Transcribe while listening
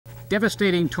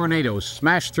devastating tornadoes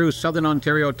smashed through southern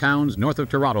Ontario towns north of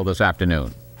Toronto this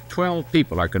afternoon. 12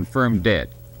 people are confirmed dead.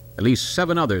 At least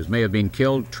 7 others may have been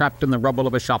killed, trapped in the rubble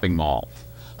of a shopping mall.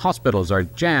 Hospitals are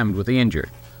jammed with the injured.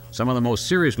 Some of the most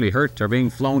seriously hurt are being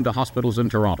flown to hospitals in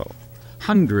Toronto.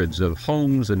 Hundreds of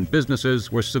homes and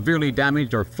businesses were severely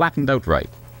damaged or flattened outright.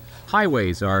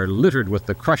 Highways are littered with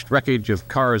the crushed wreckage of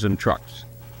cars and trucks.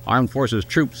 Armed Forces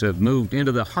troops have moved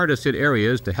into the hardest hit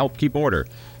areas to help keep order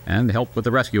and help with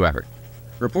the rescue effort.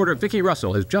 Reporter Vicki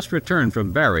Russell has just returned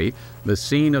from Barrie, the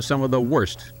scene of some of the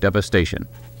worst devastation.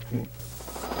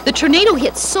 The tornado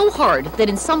hit so hard that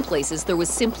in some places there was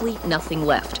simply nothing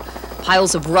left.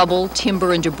 Piles of rubble,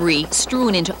 timber, and debris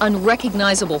strewn into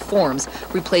unrecognizable forms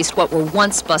replaced what were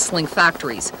once bustling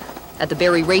factories. At the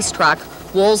Barrie racetrack,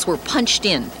 walls were punched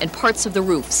in and parts of the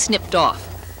roof snipped off.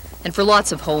 And for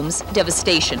lots of homes,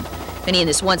 devastation. Many in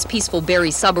this once peaceful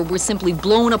Barrie suburb were simply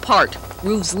blown apart,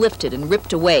 roofs lifted and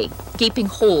ripped away, gaping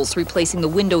holes replacing the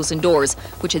windows and doors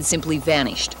which had simply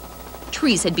vanished.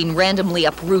 Trees had been randomly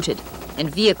uprooted,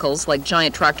 and vehicles, like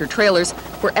giant tractor trailers,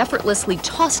 were effortlessly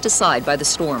tossed aside by the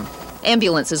storm.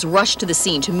 Ambulances rushed to the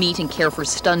scene to meet and care for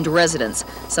stunned residents,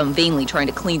 some vainly trying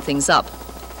to clean things up.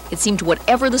 It seemed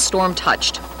whatever the storm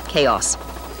touched, chaos.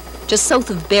 Just south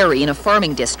of Barrie, in a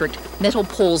farming district, metal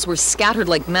poles were scattered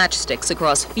like matchsticks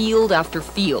across field after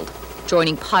field,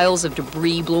 joining piles of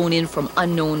debris blown in from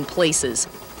unknown places.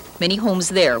 Many homes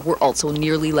there were also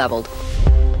nearly leveled.